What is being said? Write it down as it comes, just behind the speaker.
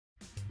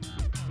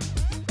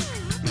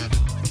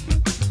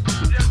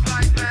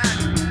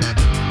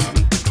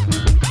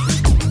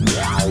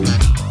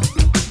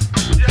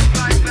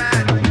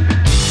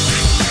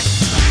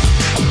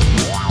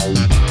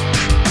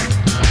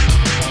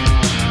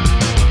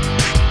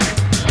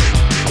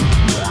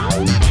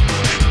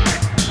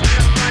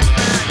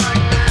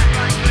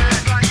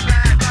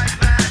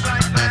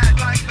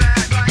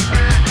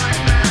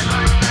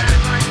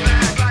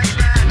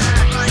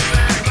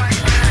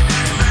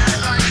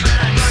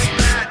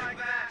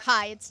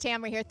Hi, it's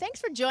Tamara here.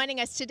 Thanks for joining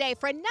us today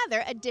for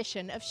another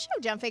edition of Show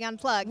Jumping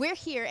Unplugged. We're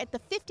here at the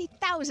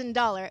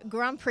 $50,000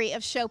 Grand Prix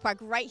of Showpark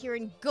right here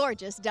in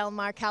gorgeous Del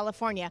Mar,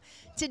 California.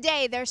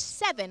 Today, there's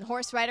 7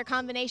 horse rider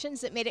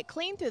combinations that made it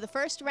clean through the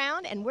first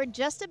round, and we're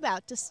just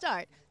about to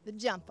start the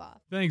jump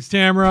off. Thanks,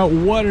 Tamara.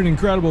 What an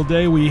incredible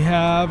day we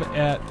have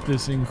at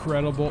this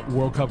incredible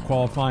World Cup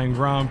qualifying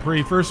Grand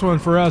Prix. First one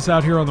for us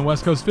out here on the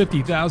West Coast,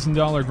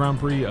 $50,000 Grand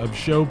Prix of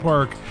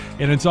Showpark,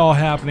 and it's all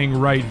happening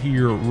right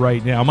here,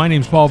 right now. My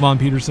name's Paul Von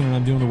Peterson, and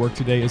I'm doing the work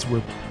today as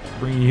we're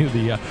bringing you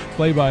the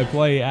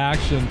play-by-play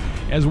action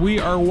as we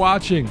are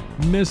watching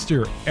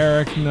Mr.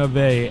 Eric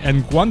Neve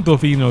and Quanto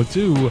Fino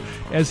too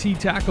as he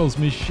tackles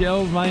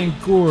Michel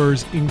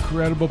Vaillancourt's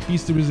incredible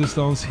piste de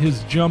resistance,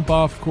 his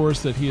jump-off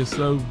course that he has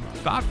so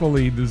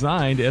thoughtfully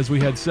designed as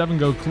we had 7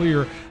 go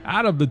clear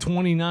out of the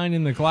 29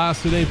 in the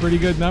class today. Pretty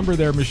good number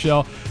there,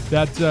 Michel.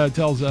 That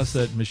tells us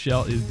that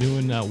Michel is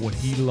doing what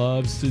he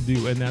loves to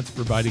do, and that's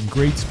providing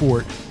great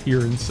sport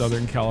here in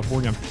Southern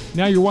California.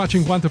 Now you're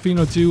watching Quanto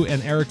Fino 2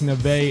 and Eric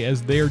Neve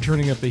as they are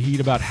turning up the heat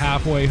about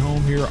halfway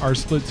home here. Our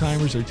split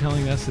timers are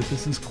telling us that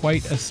this is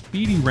quite a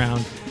speedy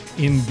round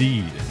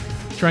indeed.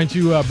 Trying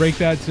to break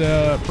that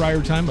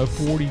prior time of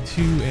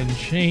 42 and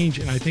change,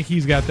 and I think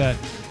he's got that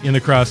in the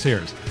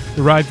crosshairs.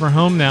 The ride for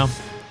home now,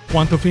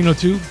 Quanto Fino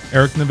 2,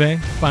 Eric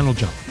Neve, final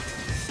jump.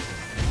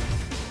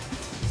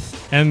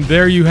 And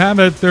there you have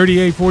it,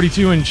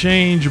 38-42 and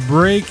change,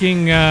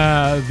 breaking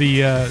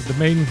the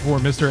maiden for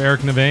Mr.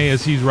 Eric Neve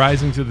as he's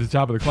rising to the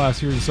top of the class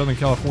here in Southern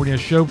California.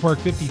 Showpark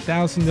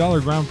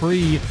 $50,000 Grand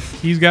Prix.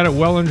 He's got it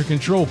well under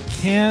control.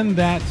 Can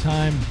that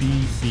time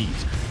be beat?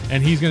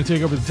 And he's going to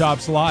take over the top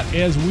slot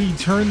as we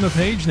turn the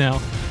page now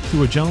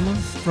to a gentleman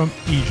from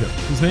Egypt.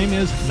 His name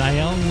is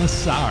Nael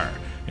Nassar,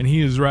 and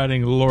he is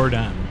riding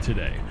Ridland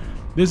today.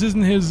 This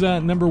isn't his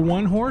number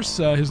 1 horse.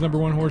 His number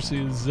 1 horse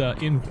is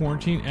in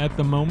quarantine at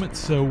the moment,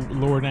 so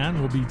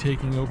Ridland will be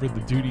taking over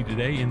the duty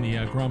today in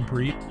the Grand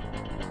Prix.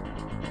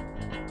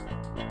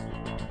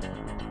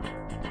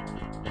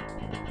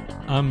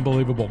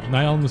 Unbelievable.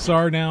 Nael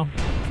Nassar now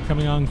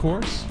coming on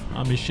course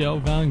on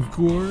Michel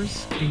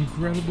Vaillancourt's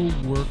incredible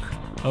work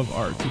of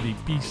art to the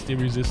piste de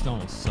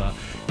resistance.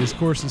 His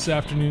course this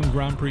afternoon,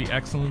 Grand Prix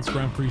Excellence,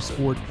 Grand Prix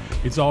Sport.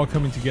 It's all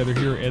coming together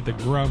here at the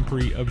Grand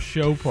Prix of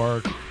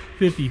Showpark.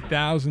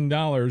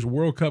 $50,000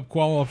 World Cup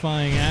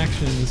qualifying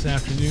action this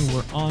afternoon.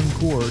 We're on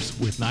course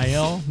with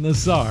Nael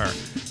Nassar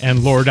and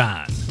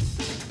Ridland.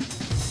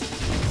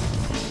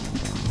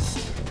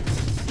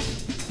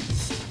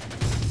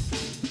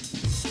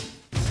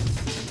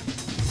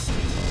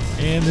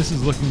 And this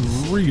is looking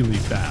really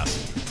fast.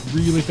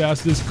 Really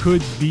fast. This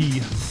could be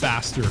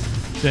faster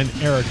than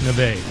Eric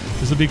Neve.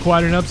 This will be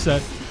quite an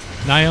upset.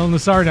 Nael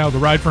Nassar now, the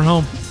ride for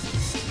home.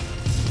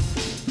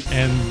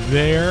 And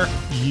there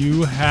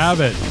you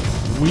have it.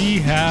 We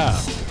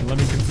have, let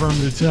me confirm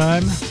the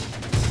time,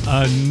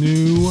 a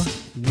new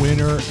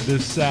winner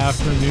this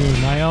afternoon.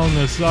 Nael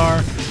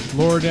Nassar,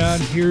 Ridland,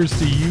 here's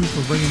to you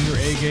for bringing your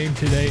A game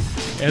today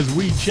as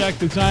we check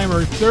the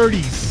timer,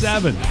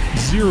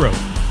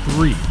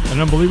 37:03. An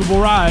unbelievable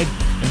ride,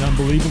 an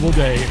unbelievable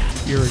day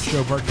here at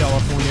Showpark,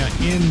 California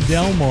in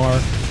Del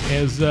Mar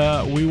as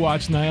we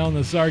watch Nael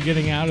Nassar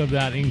getting out of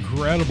that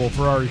incredible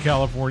Ferrari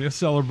California,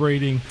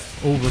 celebrating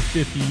over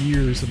 50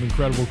 years of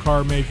incredible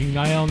car making.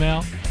 Nael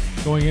now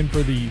going in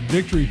for the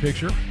victory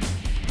picture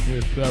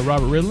with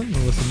Robert Ridland,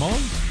 Melissa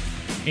Mullins,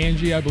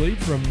 Angie, I believe,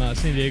 from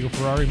San Diego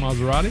Ferrari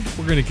Maserati.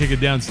 We're going to kick it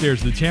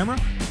downstairs to Tamara.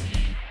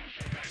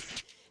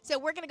 So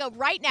we're going to go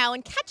right now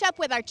and catch up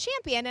with our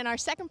champion and our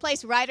second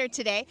place rider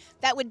today.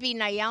 That would be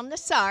Nael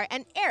Nassar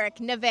and Eric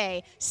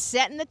Neve,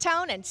 setting the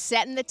tone and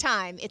setting the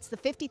time. It's the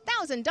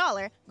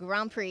 $50,000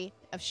 Grand Prix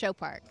of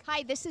Showpark.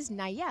 Hi, this is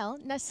Nael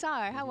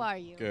Nassar. How are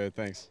you? Good,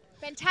 thanks.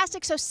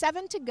 Fantastic. So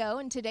 7 to go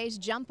in today's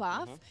jump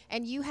off,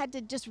 and you had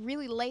to just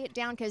really lay it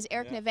down because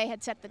Eric Neve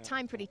had set the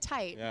time pretty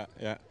tight. Yeah.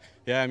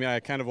 I mean, I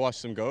kind of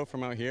watched him go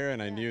from out here,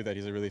 and I knew that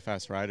he's a really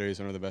fast rider. He's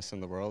one of the best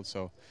in the world,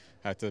 so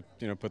I had to,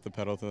 put the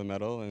pedal to the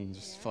metal and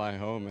just fly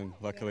home. And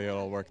luckily, it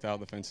all worked out.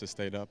 The fences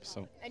stayed up.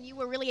 So. And you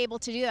were really able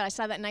to do that. I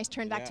saw that nice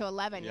turn back to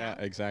 11. Yeah,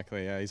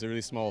 exactly. Yeah, he's a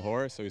really small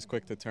horse, so he's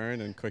quick to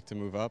turn and quick to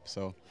move up.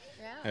 So.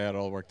 Yeah, it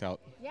all worked out.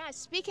 Yeah,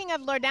 speaking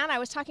of Ridland, I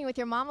was talking with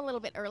your mom a little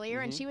bit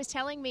earlier, and she was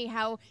telling me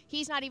how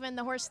he's not even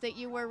the horse that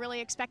you were really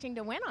expecting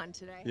to win on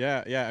today.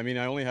 Yeah. I mean,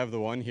 I only have the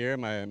one here.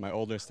 My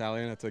older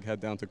stallion had to head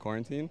down to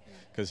quarantine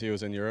because he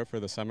was in Europe for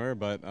the summer,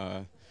 but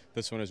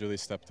this one has really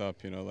stepped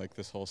up. Like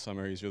this whole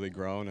summer, he's really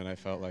grown, and I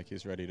felt like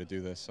he's ready to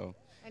do this. So.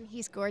 And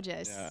he's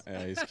gorgeous.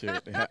 Yeah, he's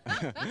cute. Yeah.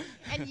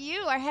 And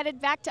you are headed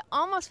back to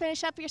almost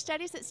finish up your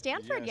studies at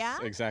Stanford, yes,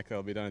 yeah? Exactly.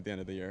 I'll be done at the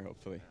end of the year,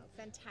 hopefully.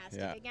 Fantastic.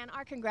 Yeah. Again,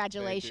 our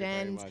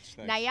congratulations. Thank you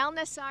very much. Nael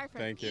Nassar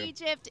from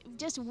Egypt,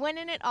 just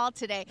winning it all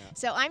today. Yeah.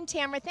 So I'm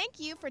Tamara. Thank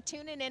you for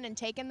tuning in and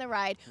taking the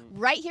ride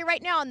right here,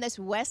 right now on this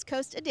West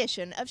Coast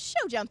edition of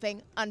Show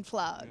Jumping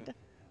Unplugged.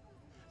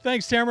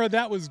 Thanks, Tamara.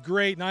 That was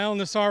great. Niall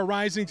Nassar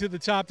rising to the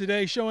top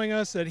today, showing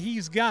us that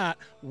he's got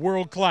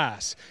world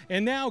class.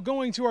 And now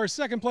going to our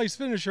second place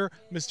finisher,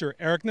 Mr.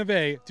 Eric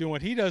Neve, doing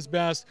what he does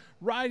best,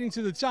 riding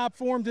to the top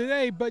form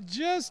today, but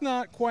just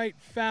not quite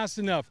fast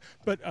enough.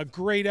 But a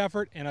great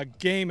effort and a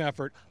game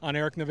effort on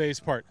Eric Neve's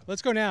part.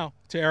 Let's go now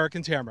to Eric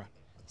and Tamara.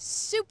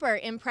 Super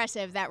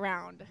impressive that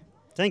round.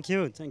 Thank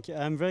you, thank you.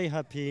 I'm very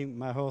happy.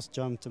 My horse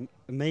jumped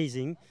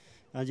amazing,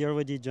 and he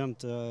already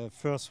jumped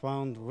first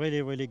round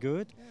really, really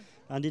good. Yeah.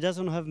 And he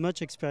doesn't have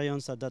much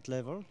experience at that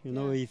level. You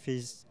know, if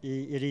it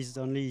is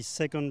only his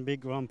second big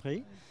Grand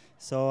Prix.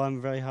 So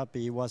I'm very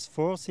happy. He was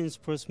fourth since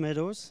Spruce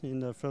Meadows in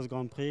the first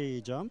Grand Prix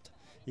he jumped.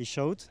 He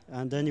showed,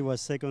 and then he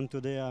was second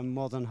today. I'm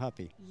more than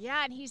happy.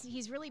 Yeah, and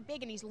he's really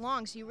big and he's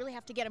long, so you really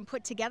have to get him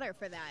put together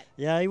for that.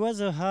 Yeah, it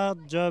was a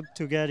hard job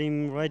to get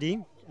him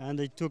ready, and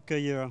it took a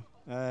year,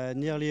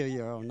 nearly a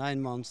year,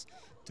 9 months,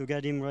 to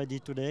get him ready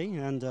today.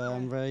 And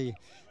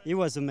he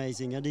was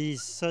amazing, and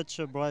he's such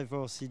a brave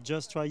horse. He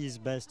just tried his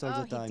best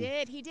all the time.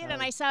 He did,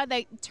 and I saw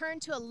the turn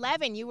to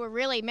 11. You were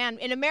really, man,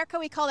 in America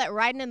we call that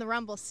riding in the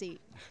rumble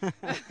seat. But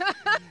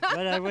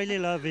I really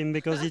love him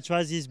because he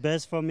tries his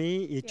best for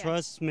me. He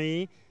trusts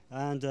me,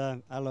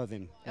 and I love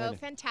him. Oh, really.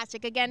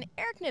 Fantastic. Again,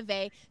 Eric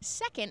Neve,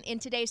 second in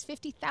today's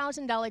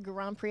 $50,000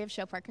 Grand Prix of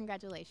Showpark.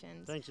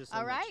 Congratulations. Thank you so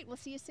much. All right, we'll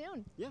see you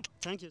soon. Yeah,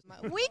 thank you.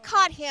 We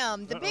caught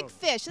him, the big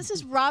fish. This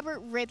is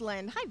Robert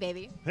Ridland. Hi,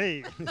 baby.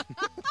 Hey.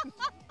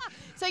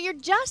 So you're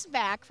just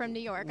back from New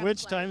York.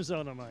 Which time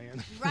zone am I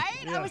in?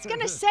 Right? Yeah. I was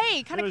going to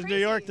say, kind of crazy. It was New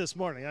York this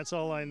morning. That's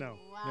all I know.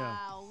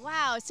 Wow,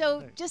 wow.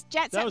 So just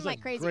jet setting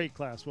like crazy. That was a great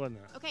class, wasn't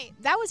it? Okay,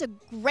 that was a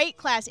great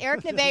class.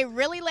 Eric Neve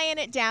really laying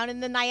it down,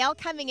 and then Niall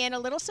coming in a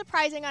little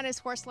surprising on his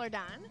horse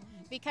Lordan,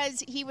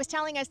 because he was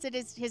telling us that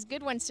his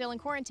good one's still in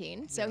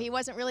quarantine, so he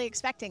wasn't really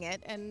expecting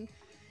it. And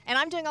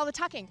I'm doing all the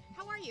talking.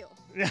 How are you?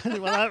 Yeah,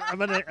 well,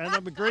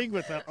 I'm agreeing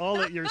with all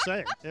that you're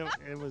saying.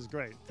 It was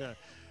great.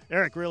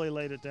 Eric really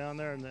laid it down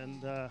there, and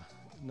then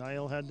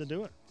Niall had to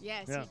do it.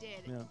 Yes, he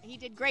did. Yeah. He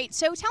did great.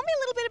 So tell me a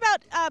little bit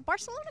about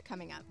Barcelona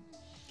coming up.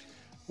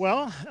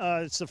 Well,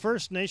 it's the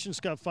first Nations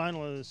Cup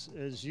final,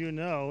 as you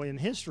know, in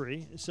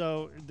history.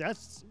 So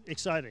that's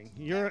exciting.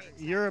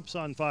 Europe's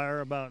on fire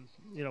about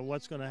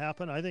what's going to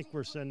happen. I think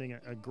we're sending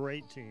a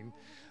great team.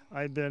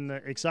 I've been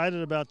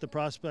excited about the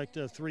prospect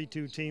of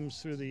 3-2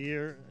 teams through the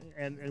year,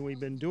 and we've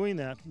been doing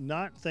that,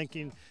 not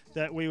thinking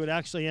that we would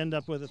actually end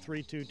up with a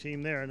 3-2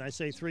 team there. And I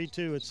say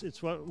 3-2,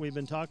 it's what we've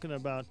been talking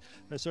about,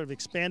 sort of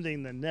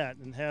expanding the net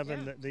and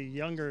having the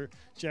younger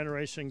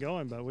generation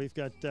going. But we've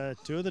got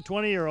two of the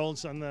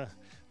 20-year-olds on the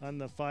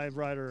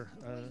 5-rider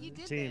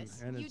team,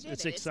 and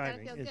it's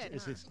exciting.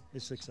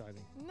 It's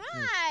exciting.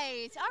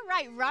 Nice. All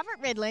right,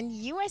 Robert Ridland,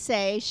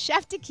 USA,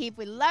 chef to keep.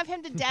 We love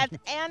him to death,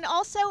 and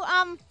also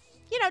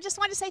just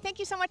want to say thank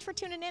you so much for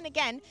tuning in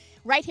again,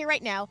 right here,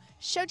 right now.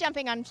 Show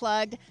Jumping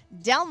Unplugged,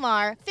 Del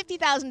Mar,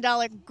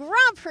 $50,000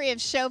 Grand Prix of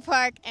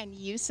Showpark, and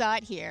you saw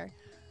it here.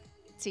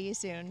 See you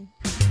soon.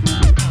 Just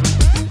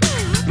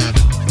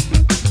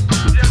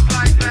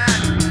like that.